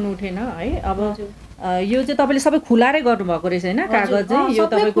पनि फोन उठेन है। अब यो चाहिँ तपाईँले सबै खुलाएरै गर्नुभएको रहेछ होइन? कागज चाहिँ यो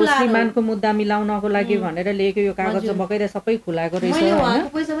तपाईँको श्रीमानको मुद्दा मिलाउनको लागि भनेर लिएको यो कागज चाहिँ बकाइदा सबै खुलाएको रहेछ। उहाँको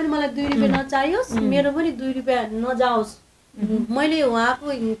पैसा पनि मलाई 2 रुपियाँ नचाहियोस्, मेरो पनि 2 रुपियाँ नजाओस्। मैले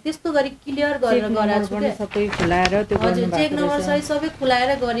उहाँको त्यस्तो गरी क्लियर गरेर गराएको छु के। सबै खुलाएर त्यो हजुर, चेक नम्बर सही सबै खुलाएर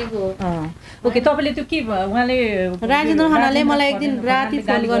गरेको हो। ओके, तपाईँले त्यो के उहाँले राजेन्द्र खनालले मलाई एक दिन राति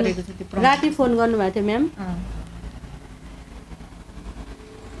फोन गर्नुभएको थियो म्याम।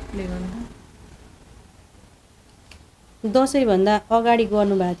 दसैँभन्दा अगाडि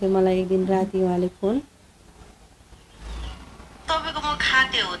गर्नुभएको थियो मलाई एक दिन राति उहाँले फोन। तपाईको म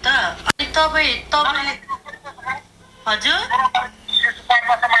खाते हो त। अनि तपाईले हजुर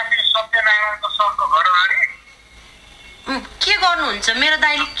के गर्नुहुन्छ? मेरो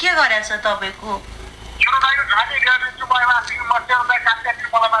दाइले के गरेछ तपाईको?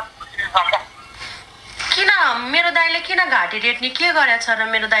 किन मेरो दाइले किन घाटी रेट्ने के गरेछ र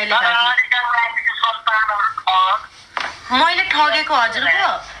मेरो दाइले घाटी? मैले ठगेको हजुरको?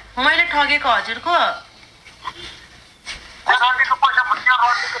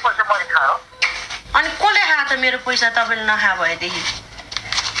 अनि कसले खा त मेरो पैसा? तपाईँले नखा भएदेखि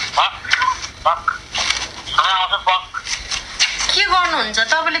के गर्नुहुन्छ?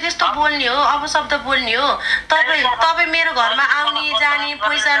 तपाईँले त्यस्तो बोल्ने हो, अब शब्द बोल्ने हो? तपाईँ मेरो घरमा आउने जाने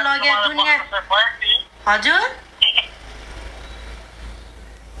पैसा लगे दुनियाँ। हजुर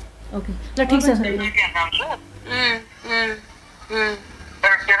ओके ल ठीक छ सर।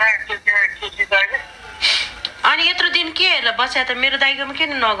 अनि यत्रो दिन के हेरेर बस्या त? मेरो दाइकोमा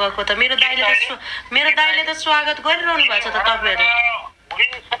किन नगएको त? मेरो दाइले त स्वागत गरिरहनु भएको छ त तपाईँहरू।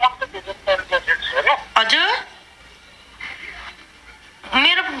 हजुर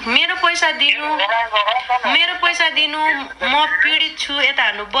मेरो पैसा दिनु म पीडित छु यता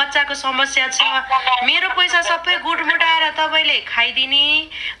हान्नु बच्चाको समस्या छ मेरो पैसा सबै गुटमुटाएर तपाईँले खाइदिने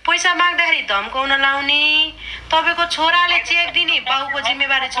पैसा माग्दाखेरि धम्काउन लाउने तपाईँको छोराले चेक दिने बाउको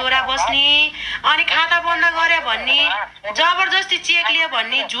जिम्मेवारी छोरा बस्ने अनि खाता बन्द गरे भन्ने जबरजस्ती चेक लियो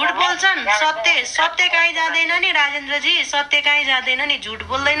भन्ने झुट बोल्छन् सत्य कहीँ जाँदैन नि राजेन्द्रजी सत्य कहीँ जाँदैन नि झुट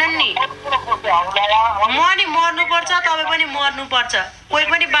बोल्दैनन् नि म नि मर्नुपर्छ तपाईँ पनि मर्नुपर्छ कोही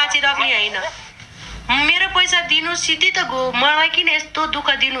पनि बाँचिराख्ने होइन मेरो पैसा दिनु सिधै त गो मलाई किन यस्तो दुःख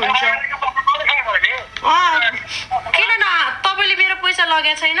दिनुहुन्छ किन न तपाईँले मेरो पैसा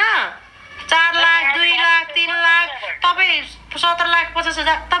लगेको छैन 4 लाख 2 लाख 3 लाख तपाईँ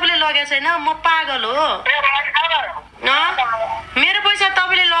 17,50,000 तपाईँले लगेको छैन म पागल हो मेरो पैसा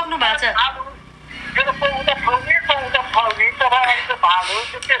तपाईँले लग्नु भएको छ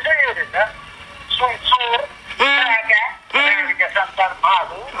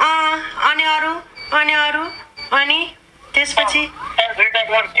अनि त्यसपछि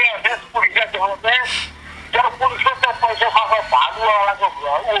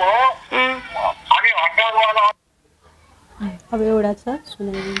अब एउटा छ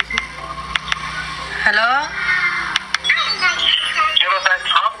सुनाइदिन्छु हेलो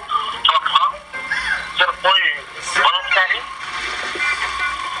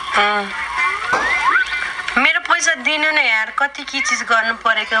मेरो पैसा दिनु न यार कति के चिज गर्नु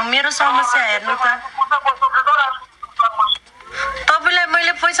परेको मेरो समस्या हेर्नु त तपाईँलाई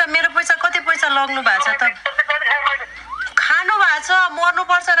मैले मेरो पैसा कति पैसा लग्नु भएको छ त खानु भएको छ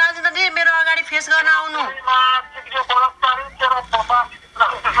मर्नुपर्छ राजेन्द्रजी मेरो अगाडि फेस गर्न आउनु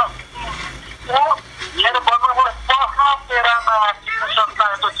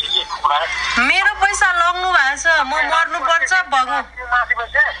मेरो पैसा लग्नु भएको छ म मर्नुपर्छ भगु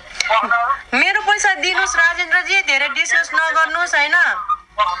मेरो पैसा दिनुस् राजेन्द्रजी धेरै डिस्कस नगर्नुस् हैन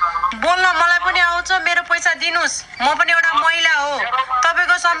बोल्न मलाई पनि आउँछ मेरो पैसा दिनुस् म पनि एउटा महिला हो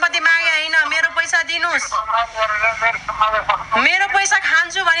तपाईको सम्पत्ति मागे हैन मेरो पैसा दिनुस् मेरो पैसा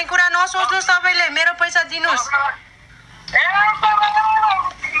खान्छु भन्ने कुरा नसोच्नुस् तपाईले मेरो पैसा दिनुस्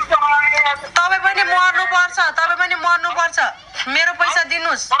तपाईँ पनि मर्नुपर्छ मेरो पैसा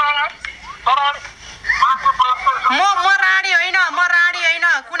दिनुस् म राडी होइन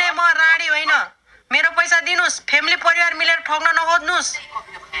कुनै म राडी होइन मेरो पैसा दिनुस् फ्यामिली परिवार मिलेर ठग्न नखोज्नुस्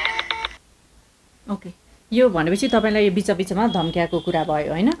ओके यो भनेपछि तपाईलाई बिचमा धम्क्याएको कुरा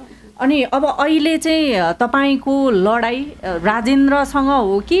भयो हैन अनि अब अहिले चाहिँ तपाईको लडाई राजेन्द्रसँग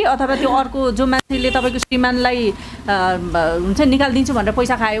हो कि अथवा त्यो अर्को जो मान्छेले तपाईको श्रीमानलाई हुन्छ निकाल्दिन्छु भनेर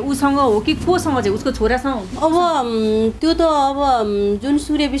पैसा खायो उसँग हो कि कोसँग चाहिँ उसको छोरासँग अब त्यो त अब जुन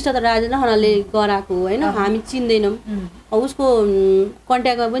सूर्य विष्ट त राजेन्द्र खनालले गराएको हैन हामी चिन्दैनौं उसको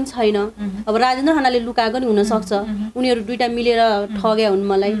कन्ट्याक्टमा पनि छैन अब राजेन्द्र खनालले लुकाएको नि हुन सक्छ उनीहरु दुईटा मिलेर ठग्या हुन्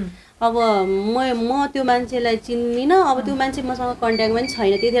मलाई अब म त्यो मान्छेलाई चिन्दिन अब त्यो मान्छे मसँग कन्ट्याक्टमा पनि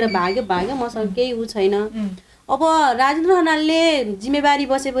छैन त्यतिखेर भाग्यो मसँग केही उ छैन अब राजेन्द्र खनालले जिम्मेवारी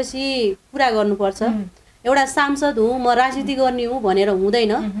बसेपछि पुरा गर्नुपर्छ एउटा सांसद हुँ म राजनीति गर्ने हुँ भनेर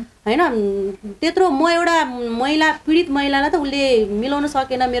हुँदैन हैन त्यत्रो म एउटा महिला पीडित महिलालाई त उले मिलाउन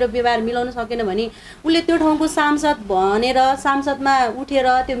सकेन मेरो व्यवहार मिलाउन सकेन भने उले त्यो ठाउँको सांसद भनेर सांसदमा उठेर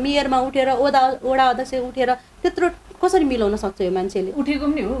त्यो मेयरमा उठेर वडा अध्यक्ष उठेर त्यत्रो कसरी मिलाउन सक्छ यो मान्छेले उठेको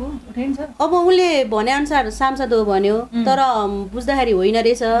पनि हो उठैन्छ अब उले भने अनुसार सांसद हो भन्यो तर बुझ्दाखेरि होइन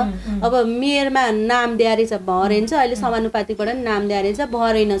रहेछ अब मेयरमा नाम दिया रहेछ भरेन्छ अहिले समानुपातिकबाट पनि नाम दिया रहेछ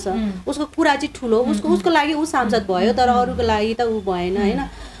भरेनछ उसको कुरा चाहिँ ठुलो उसको लागि उ सांसद भयो तर अरूको लागि त उ भएन हैन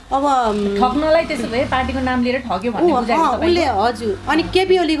अब ठग्नलाई त्यसो भए पार्टीको नाम लिएर ठग्यो भन्ने बुझाएको तपाईले उले हजुर अनि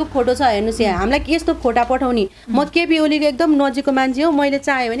केपी ओलीको फोटो छ हेर्नुस् यहाँ हामीलाई यस्तो फोटो पठाउने म केपी ओलीको एकदम नजिकको मान्छे हो मैले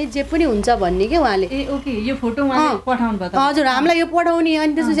चाहे भने जे पनि हुन्छ भन्ने के उहाँले ए ओके यो फोटो उहाँले पठाउनु भयो त हजुर हामीलाई यो पठाउने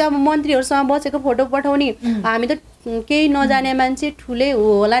अनि त्यसपछि अब मन्त्रीहरुसँग बसेको फोटो पठाउने हामी त केही नजाने मान्छे ठुलै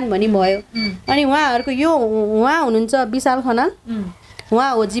होला नि भनी भयो अनि उहाँहरुको यो उहाँ हुनुहुन्छ विशाल खनाल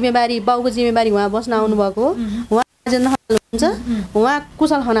उहाँ हो जिम्मेवारी बाउको जिम्मेवारी उहाँ बस्न आउनु भएको उहाँ राजेन्द्र खनाल हुनुहुन्छ उहाँ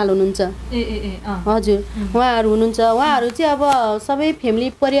कुशल खनाल हुनुहुन्छ हजुर उहाँहरु हुनुहुन्छ उहाँहरु चाहिँ अब सबै फ्यामिली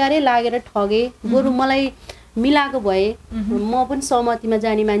परिवारै लागेर ठगे बरु मलाई मिलाएको भए म पनि सहमतिमा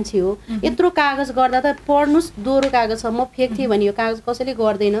जाने मान्छे हो यत्रो कागज गर्दा त पढ्नुस् दोहोरो कागज छ म फेक थिए भने यो कागज कसैले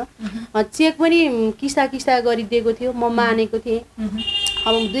गर्दैन चेक पनि किस्ता गरिदिएको थियो म मानेको थिए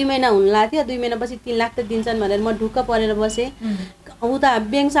अब 2 महिना हुन लाग्थ्यो 2 महिनापछि 3 लाख त दिन्छन् भनेर म ढुक्क परेर बसे उता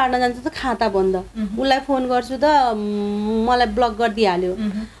ब्याङ्क सार्न जान्छ त खाता बन्द उलाई फोन गर्छु त मलाई ब्लक गरिदिहाल्यो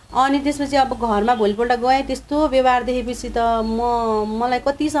अनि त्यसपछि अब घरमा भोलिपल्ट गए त्यस्तो व्यवहार देखेपछि त मलाई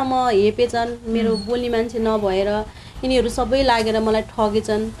कतिसम्म हेपेछन् मेरो बोल्ने मान्छे नभएर यिनीहरू सबै लागेर मलाई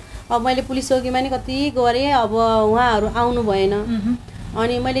ठगेछन् अब मैले पुलिस चौकीमा नि कति गरे अब उहाँहरू आउनु भएन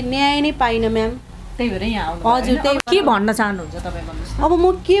अनि मैले न्याय नै पाइनँ म्याम। त्यही भएर यहाँ आउनु। हजुर, त्यही के भन्न चाहनुहुन्छ तपाईँ भन्नुहोस्। अब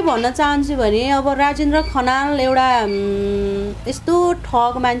म के भन्न चाहन्छु भने अब राजेन्द्र खनाल एउटा यस्तो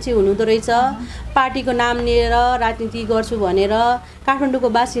ठग मान्छे हुनुहुँदो रहेछ। पार्टीको नाम लिएर राजनीति गर्छु भनेर काठमाडौँको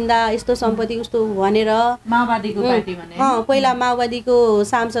बासिन्दा यस्तो सम्पत्ति उस्तो भनेर माओवादीको पार्टी भने पहिला माओवादीको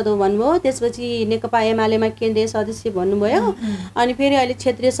सांसद हो भन्नुभयो, त्यसपछि नेकपा एमालेमा केन्द्रीय सदस्य भन्नुभयो, अनि फेरि अहिले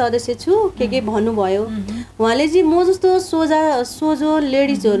क्षेत्रीय सदस्य छु के भन्नुभयो। उहाँले चाहिँ म जस्तो सोझो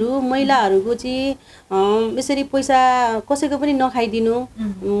लेडिजहरू महिलाहरूको चाहिँ यसरी पैसा कसैको पनि नखाइदिनु।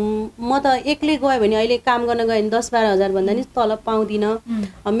 म त एक्लै गएँ भने अहिले काम गर्न गएँ भने 10-12 हजार भन्दा नि तलब पाउँदिनँ।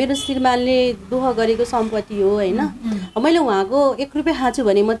 मेरो श्रीमानले दुःख गरेको सम्पत्ति हो होइन। मैले उहाँको 1 रुपियाँ खान्छु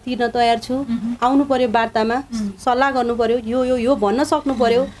भने म तिर्न तयार छु। आउनु पर्यो, वार्तामा सल्लाह गर्नु पर्यो, यो भन्न सक्नु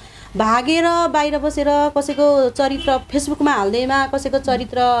पर्यो। भागेर बाहिर बसेर कसैको चरित्र फेसबुकमा हाल्दैमा कसैको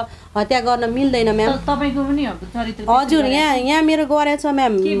चरित्र हत्या गर्न मिल्दैन म्याम। तपाईको पनि चरित्र हजुर यहाँ मेरो गरेछ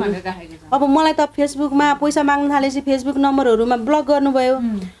म्याम। अब मलाई त फेसबुकमा पैसा माग्न थालेपछि फेसबुक नम्बरहरूमा ब्लक गर्नुभयो।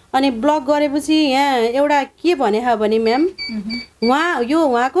 अनि ब्लक गरेपछि यहाँ एउटा के भने म्याम,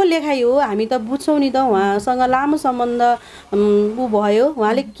 उहाँको लेखाइ हो, हामी त बुझ्छौँ नि त, उहाँसँग लामो सम्बन्ध भयो।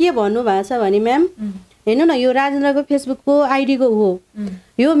 उहाँले के भन्नुभएको छ भने म्याम हेर्नु न, यो राजेन्द्रको फेसबुकको आइडीको हो,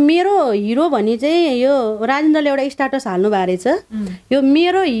 यो मेरो हिरो भन्ने चाहिँ यो राजेन्द्रले एउटा स्ट्याटस हाल्नु भएको रहेछ। यो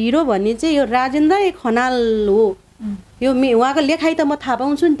मेरो हिरो भन्ने चाहिँ यो राजेन्द्र खनाल हो। यो उहाँको लेखाइ त म थाहा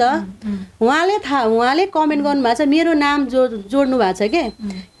पाउँछु नि त। उहाँले कमेन्ट गर्नुभएको छ, मेरो नाम जोड्नु भएको छ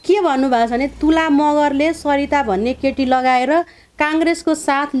के भन्नुभएको छ भने तुला मगरले सरिता भन्ने केटी लगाएर काङ्ग्रेसको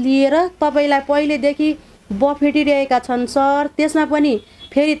साथ लिएर तपाईँलाई पहिलेदेखि बफेटिरहेका छन् सर। त्यसमा पनि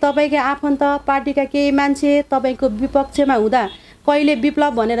फेरि तपाईँकै आफन्त पार्टीका केही मान्छे तपाईँको विपक्षमा हुँदा कहिले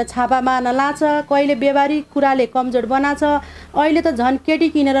विप्लव भनेर छापा मार्न लाछ, कहिले व्यवहारिक कुराले कमजोर बनाछ, अहिले त झन् केटी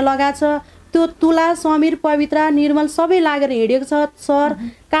किनेर लगाछ। त्यो तुला समीर पवित्रा निर्मल सबै लागेर हिँडेको छ सर।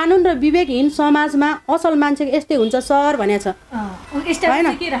 कानुन र विवेकहीन समाजमा असल मान्छे यस्तै हुन्छ सर भनेछ।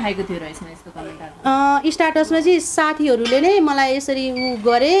 स्ट्याटसमा चाहिँ साथीहरूले नै मलाई यसरी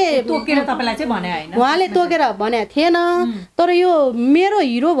गरे, उहाँले तोकेर भने थिएन। तर यो मेरो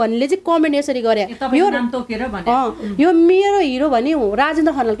हिरो भन्नेले चाहिँ कमेन्ट यसरी गरे, यो मेरो हिरो भन्ने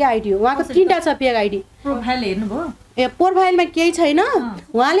राजेन्द्र खनालकै आइडी हो। उहाँको 3टा छ पेक आइडी। प्रोफाइल हेर्नुभयो? प्रोफाइलमा केही छैन।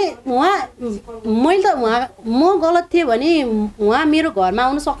 मैले त म गलत थिएँ भने उहाँ मेरो घरमा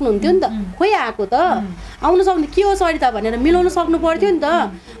आउनु सक्नुहुन्थ्यो नि त। खोइ आएको त आउनु सक्नु के हो सरिता भनेर मिलाउनु सक्नु पर्थ्यो नि त।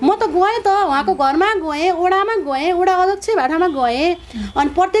 म त गएँ त, उहाँको घरमा गएँ, ओडामा गएँ, ओडा अध्यक्ष भाटामा गएँ, अनि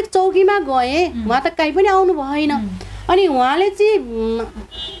प्रत्येक चौकीमा गएँ। उहाँ त कहीँ पनि आउनु भएन। अनि उहाँले चाहिँ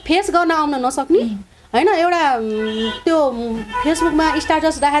फेस गर्न आउन नसक्ने होइन, एउटा त्यो फेसबुकमा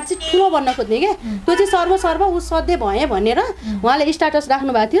स्ट्याटस राखेर चाहिँ ठुलो बन्न खोज्ने क्या, त्यो चाहिँ सर्वसर्व ऊ सधैँ भएँ भनेर उहाँले स्ट्याटस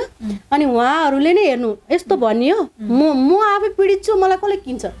राख्नु भएको थियो। अनि उहाँहरूले नै हेर्नु यस्तो भन्ने हो, म आफै पीडित छु, मलाई कसले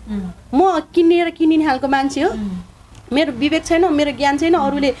किन्छ, म किनिने खालको मान्छे हो, मेरो विवेक छैन, मेरो ज्ञान छैन,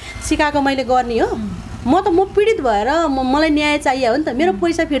 अरूले सिकाएको मैले गर्ने हो। म पीडित भएर मलाई न्याय चाहियो हो नि त, मेरो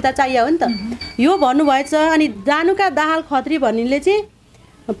पैसा फिर्ता चाहियो हो नि त, यो भन्नुभएछ। अनि जानुका दाहाल खत्री भन्नेले चाहिँ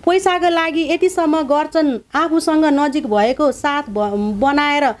पैसाको लागि यतिसम्म गर्छन्, आफूसँग नजिक भएको साथ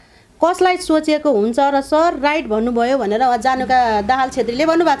बनाएर कसलाई सोचेको हुन्छ र सर राइट भन्नुभयो भनेर जानुका दाहाल छेत्रीले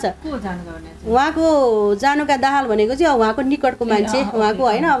भन्नुभएको छ। उहाँको जानुका दाहाल भनेको चाहिँ उहाँको निकटको मान्छे, उहाँको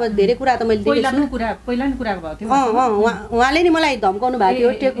होइन। अब धेरै कुरा त मैले देखेको छु। उहाँले नि मलाई धम्काउनु भएको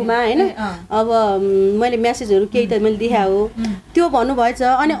थियो टेकुमा होइन। अब मैले मेसेजहरू केही त मैले देखाएको हो, त्यो भन्नुभएछ।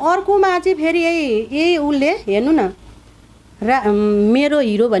 अनि अर्कोमा चाहिँ फेरि यही उसले हेर्नु न, मेरो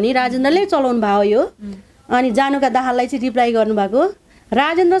हिरो भनी राजेन्द्रले चलाउनु भयो यो। अनि जानुका दाहाललाई चाहिँ रिप्लाई गर्नुभएको,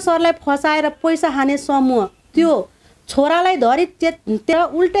 राजेन्द्र सरलाई फसाएर पैसा खाने समूह त्यो छोरालाई धरी त्यहाँ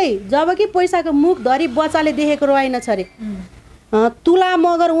उल्टै, जबकि पैसाको मुख धरी बच्चाले देखेको रहेनछ अरे। तुला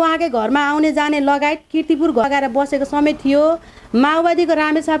मगर उहाँकै घरमा आउने जाने लगायत कीर्तिपुर लगाएर बसेको समय थियो। माओवादीको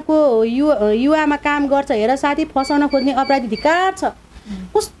रामेछापको युवामा काम गर्छ हेर साथी, फसाउन खोज्ने अपराधी धिक्कार छ।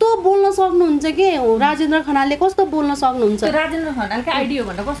 कस्तो बोल्न सक्नुहुन्छ कि राजेन्द्र खनालले, कस्तो बोल्न सक्नुहुन्छ। राजेन्द्र खनालको आइडी हो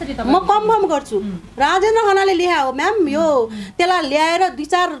भनेर कसरी म कन्फर्म गर्छु, राजेन्द्र खनालले ल्यायो म्याम। यो त्यसलाई ल्याएर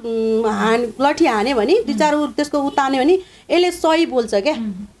 2-4 लठी हाने भने 2-4 त्यसको उतान्यो भने यसले सही बोल्छ क्या।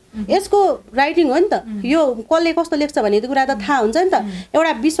 यसको राइटिङ हो नि त, यो कसले कस्तो लेख्छ भन्ने कुरा त थाहा हुन्छ नि त।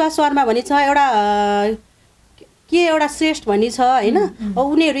 एउटा विश्वास शर्मा भन्ने छ, एउटा श्रेष्ठ भन्ने छ होइन।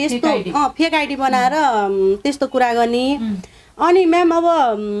 उनीहरू यस्तो फेक आइडी बनाएर त्यस्तो कुरा गर्ने। अनि म्याम अब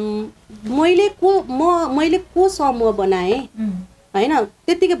मैले को समूह बनाएँ, होइन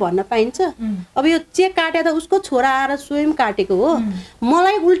त्यतिकै भन्न पाइन्छ। अब यो चेक काटे त उसको छोरा आएर स्वयं काटेको हो,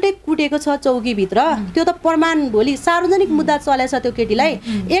 मलाई उल्टै कुटेको छ चौकीभित्र, त्यो त प्रमाण भोलि सार्वजनिक मुद्दा चलेछ, त्यो केटीलाई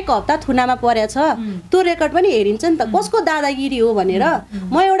 1 हप्ता थुनामा परेछ, त्यो रेकर्ड पनि हेरिन्छ नि त कसको दादागिरी हो भनेर।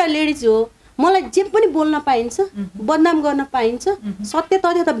 म एउटा लेडिज हो, मलाई जे पनि बोल्न पाइन्छ, बदनाम गर्न पाइन्छ, सत्य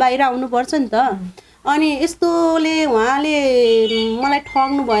तथ्य त बाहिर आउनुपर्छ नि त। अनि यस्तोले उहाँले मलाई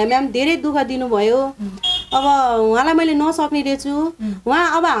ठग्नु भयो म्याम, धेरै दुःख दिनुभयो। अब उहाँलाई मैले नसक्ने रहेछु।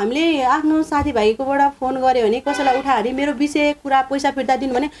 उहाँ अब हामीले आफ्नो साथीभाइकोबाट फोन गऱ्यो भने कसैलाई उठाएर मेरो विषय कुरा पैसा फिर्ता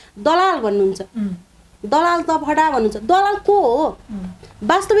दिनु भने दलाल भन्नुहुन्छ, दलाल त फटा भन्नुहुन्छ। दलाल को हो?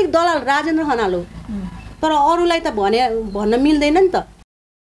 वास्तविक दलाल राजेन्द्र खनाल हो, तर अरूलाई त भन्न मिल्दैन नि त।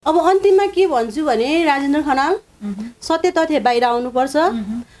 अब अन्तिममा के भन्छु भने राजेन्द्र खनाल सत्य तथ्य बाहिर आउनुपर्छ,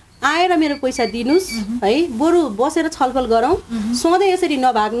 आएर मेरो पैसा दिनुस् है, बरु बसेर छलफल गरौँ, सधैँ यसरी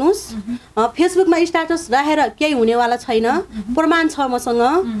नभाग्नुस्। फेसबुकमा स्ट्याटस राखेर केही हुनेवाला छैन, प्रमाण छ मसँग।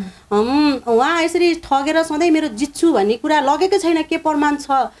 उहाँ यसरी ठगेर सधैँ मेरो जित्छु भन्ने कुरा लगेकै छैन, के प्रमाण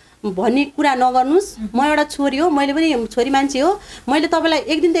छ भन्ने कुरा नगर्नुस्। म एउटा छोरी हो, मैले पनि छोरी मान्छे हो, मैले तपाईँलाई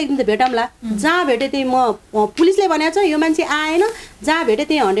एक दिन त भेटौँला, जहाँ भेटेँ त्यही म पुलिसले भनेको छ यो मान्छे आएन, जहाँ भेटेँ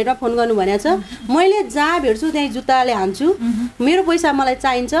त्यही 100मा फोन गर्नु भनेको छ। मैले जहाँ भेट्छु त्यहीँ जुत्ताले हान्छु, मेरो पैसा मलाई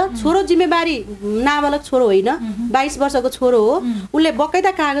चाहिन्छ। छोरो जिम्मेवारी नाबालक छोरो होइन, 22 वर्षको छोरो हो, उसले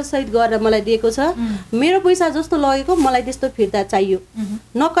बकाइदा कागजसहित गरेर मलाई दिएको छ। मेरो पैसा जस्तो लगेको मलाई त्यस्तो फिर्ता चाहियो।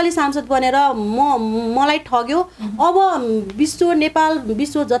 नक्कली सांसद बनेर मलाई ठग्यो, अब विश्व नेपाल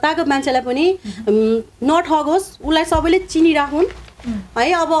विश्व जताको मान्छेलाई पनि नठगोस्, उसलाई सबैले चिनिराखुन्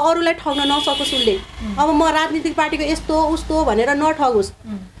है। अब अरूलाई ठग्न नसकोस् उसले, अब म राजनीतिक पार्टीको यस्तो उस्तो भनेर नठगोस्।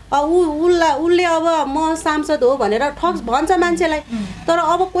 उसले अब म सांसद हो भनेर भन्छ मान्छेलाई, तर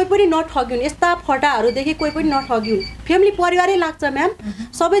अब कोही पनि नठग्युन्, यस्ता फटाहरूदेखि कोही पनि नठग्युन्। फ्यामिली परिवारै लाग्छ म्याम,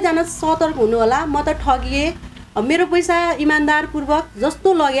 सबैजना सतर्क हुनु होला। म त ठगिएँ, मेरो पैसा इमान्दारपूर्वक जस्तो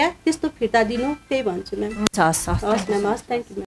लग्या त्यस्तो फिर्ता दिनु, त्यही भन्छु म्याम। हस् म्याम, हस्, थ्याङ्क यू।